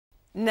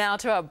Now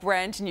to our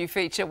brand new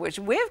feature, which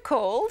we've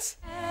called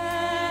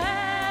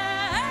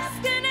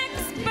Ask an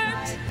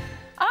Expert.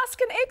 Ask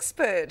an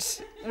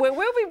Expert, where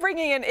we'll be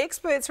bringing in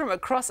experts from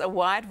across a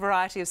wide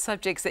variety of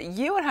subjects that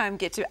you at home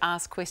get to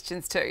ask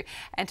questions to.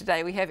 And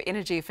today we have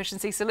Energy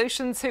Efficiency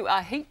Solutions, who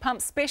are heat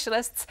pump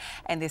specialists,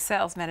 and their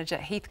sales manager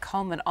Heath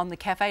Coleman on the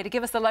cafe to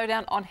give us the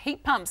lowdown on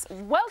heat pumps.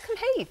 Welcome,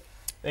 Heath.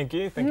 Thank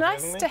you. Thank you for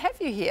having me. Nice to have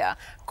you here.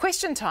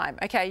 Question time.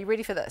 Okay, you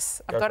ready for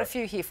this? I've got a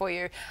few here for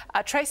you.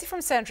 Tracy from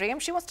Sandringham,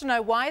 she wants to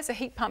know, why is a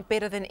heat pump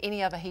better than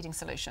any other heating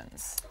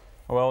solutions?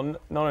 Well,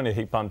 not only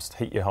heat pumps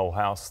heat your whole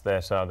house,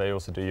 that they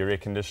also do your air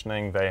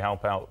conditioning. They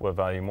help out with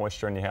your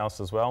moisture in your house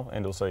as well,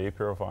 and also air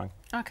purifying.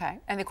 Okay,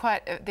 and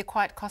they're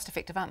quite cost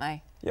effective, aren't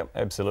they? Yep,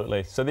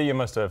 absolutely. So they're your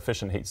most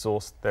efficient heat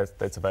source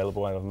that's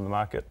available out on the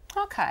market.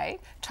 Okay.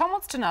 Tom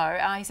wants to know,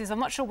 he says, I'm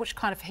not sure which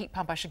kind of heat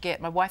pump I should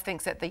get. My wife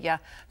thinks that the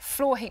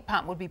floor heat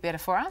pump would be better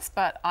for us,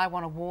 but I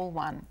want a wall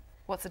one.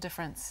 What's the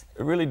difference?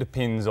 It really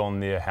depends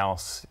on their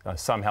house.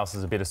 Some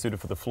houses are better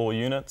suited for the floor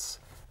units.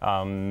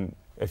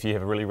 If you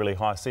have a really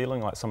high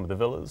ceiling, like some of the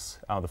villas,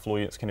 the floor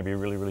units can be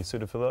really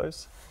suited for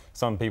those.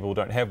 Some people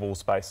don't have wall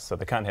space, so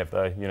they can't have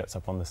the units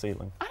up on the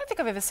ceiling. I don't think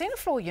I've ever seen a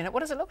floor unit.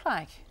 What does it look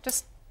like?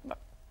 Just...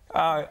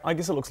 I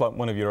guess it looks like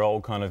one of your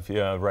old kind of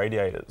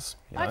radiators.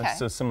 You know? Okay.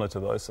 So similar to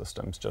those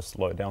systems, just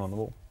low down on the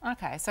wall.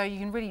 Okay, so you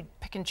can really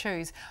pick and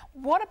choose.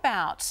 What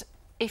about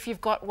if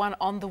you've got one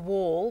on the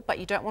wall, but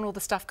you don't want all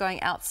the stuff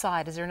going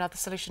outside? Is there another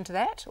solution to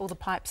that? All the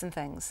pipes and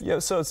things? Yeah,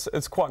 so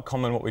it's quite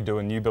common what we do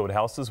in new build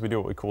houses. We do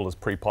what we call as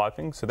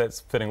pre-piping. So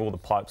that's fitting all the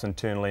pipes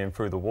internally and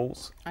through the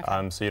walls.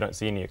 Okay. So you don't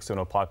see any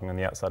external piping on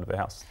the outside of the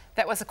house.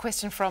 That was a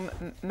question from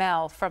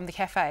Mel from the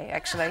cafe,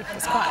 actually,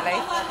 just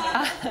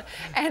quietly.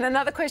 And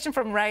another question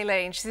from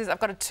Raylene. She says, I've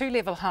got a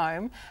 2-level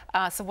home,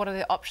 so what are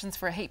the options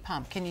for a heat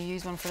pump? Can you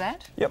use one for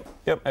that?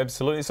 Yep,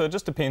 absolutely. So it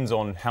just depends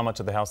on how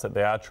much of the house that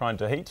they are trying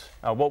to heat.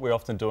 What we're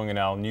often doing in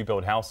our new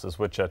build houses,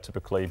 which are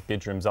typically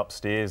bedrooms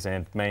upstairs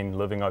and main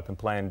living open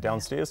plan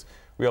downstairs,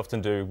 we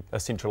often do a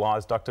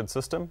centralised ducted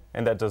system,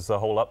 and that does the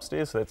whole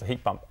upstairs. So that's a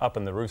heat pump up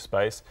in the roof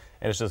space,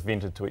 and it's just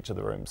vented to each of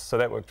the rooms. So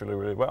that worked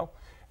really well.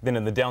 Then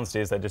in the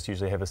downstairs, they just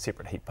usually have a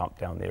separate heat pump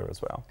down there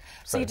as well.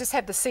 So you just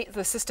have the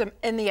system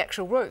in the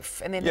actual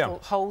roof, and then little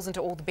holes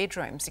into all the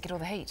bedrooms to get all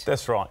the heat?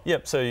 That's right,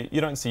 yep. So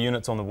you don't see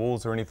units on the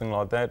walls or anything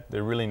like that.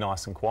 They're really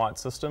nice and quiet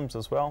systems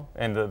as well,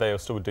 and they'll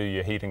still do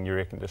your heating, your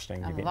air conditioning,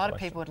 your ventilation. A lot of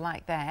people would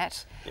like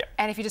that. Yeah.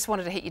 And if you just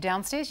wanted to heat your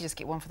downstairs, you just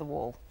get one for the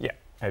wall? Yeah.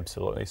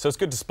 Absolutely. So it's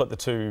good to split the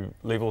two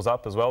levels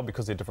up as well,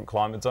 because they're different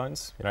climate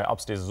zones. You know,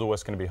 upstairs is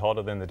always going to be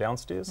hotter than the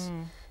downstairs.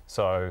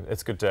 So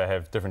it's good to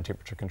have different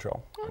temperature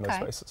control in those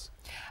spaces.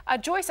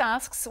 Joyce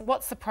asks,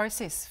 what's the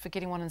process for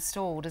getting one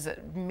installed? Is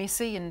it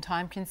messy and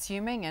time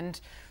consuming, and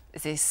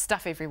is there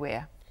stuff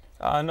everywhere?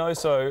 No,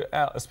 so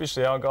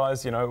especially our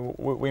guys, you know,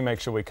 we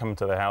make sure we come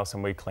to the house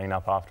and we clean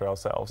up after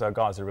ourselves. Our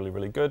guys are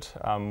really good.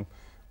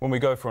 When we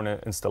go for an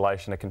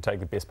installation, it can take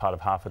the best part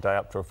of half a day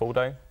up to a full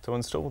day to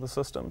install the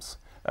systems.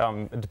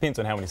 It depends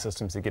on how many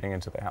systems are getting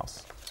into the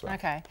house.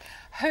 Okay.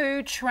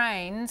 Who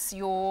trains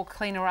your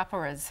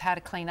cleaner-uppers how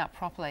to clean up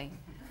properly?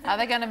 Are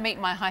they going to meet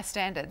my high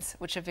standards,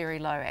 which are very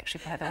low,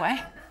 actually, by the way?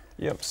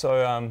 Yep.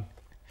 So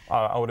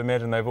I would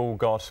imagine they've all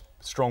got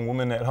strong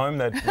women at home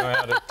that know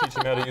how to teach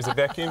them how to use a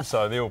vacuum,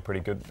 so they're all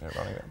pretty good at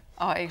running it.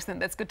 Oh, excellent.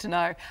 That's good to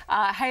know.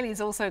 Hayley's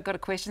also got a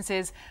question,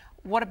 says,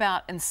 what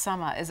about in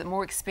summer? Is it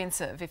more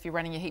expensive if you're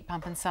running your heat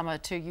pump in summer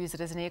to use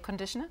it as an air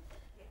conditioner?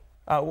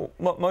 Well,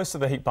 most of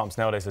the heat pumps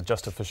nowadays are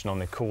just efficient on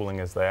their cooling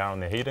as they are on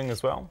their heating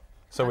as well.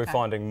 So we're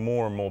finding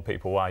more and more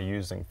people are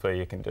using for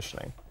air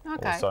conditioning.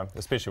 Also,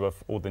 especially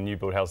with all the new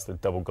build houses, the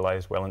double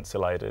glazed, well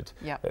insulated,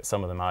 that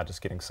some of them are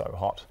just getting so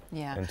hot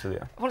into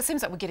there. Well, it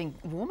seems like we're getting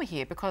warmer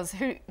here, because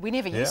we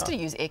never used to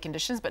use air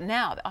conditioners, but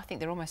now I think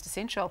they're almost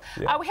essential.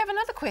 We have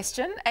another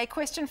question, a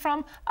question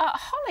from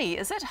Holly.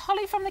 Is it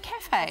Holly from the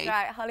cafe? That's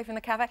right, Holly from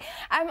the cafe.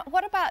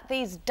 What about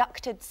these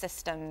ducted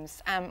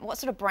systems? What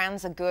sort of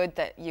brands are good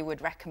that you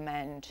would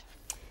recommend?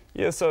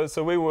 Yeah, so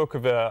we work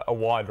with a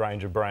wide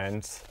range of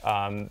brands.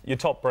 Your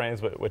top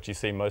brands, which you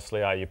see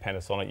mostly, are your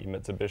Panasonic, your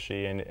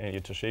Mitsubishi and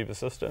your Toshiba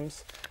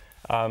systems.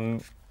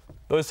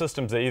 Those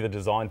systems are either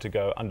designed to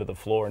go under the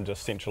floor and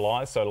just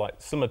centralised, so like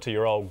similar to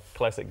your old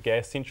classic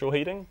gas central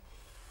heating.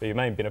 But your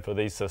main benefit of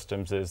these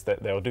systems is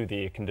that they'll do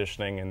the air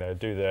conditioning and they'll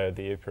do the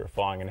air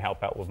purifying and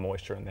help out with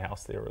moisture in the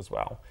house there as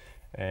well.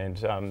 And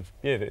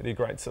yeah, they're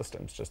great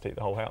systems, just heat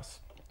the whole house.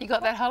 You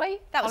got that,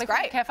 Holly? That was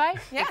great. Cafe?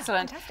 Yeah,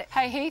 excellent. Fantastic.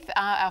 Hey, Heath,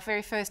 our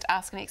very first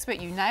Ask an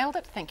Expert. You nailed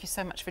it. Thank you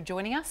so much for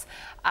joining us.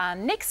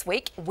 Next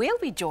week, we'll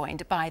be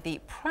joined by the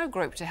Pro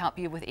Group to help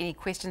you with any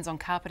questions on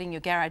carpeting your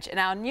garage in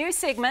our new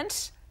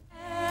segment,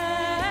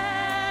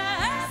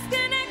 Ask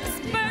an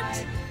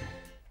Expert.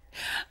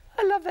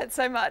 I love that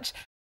so much.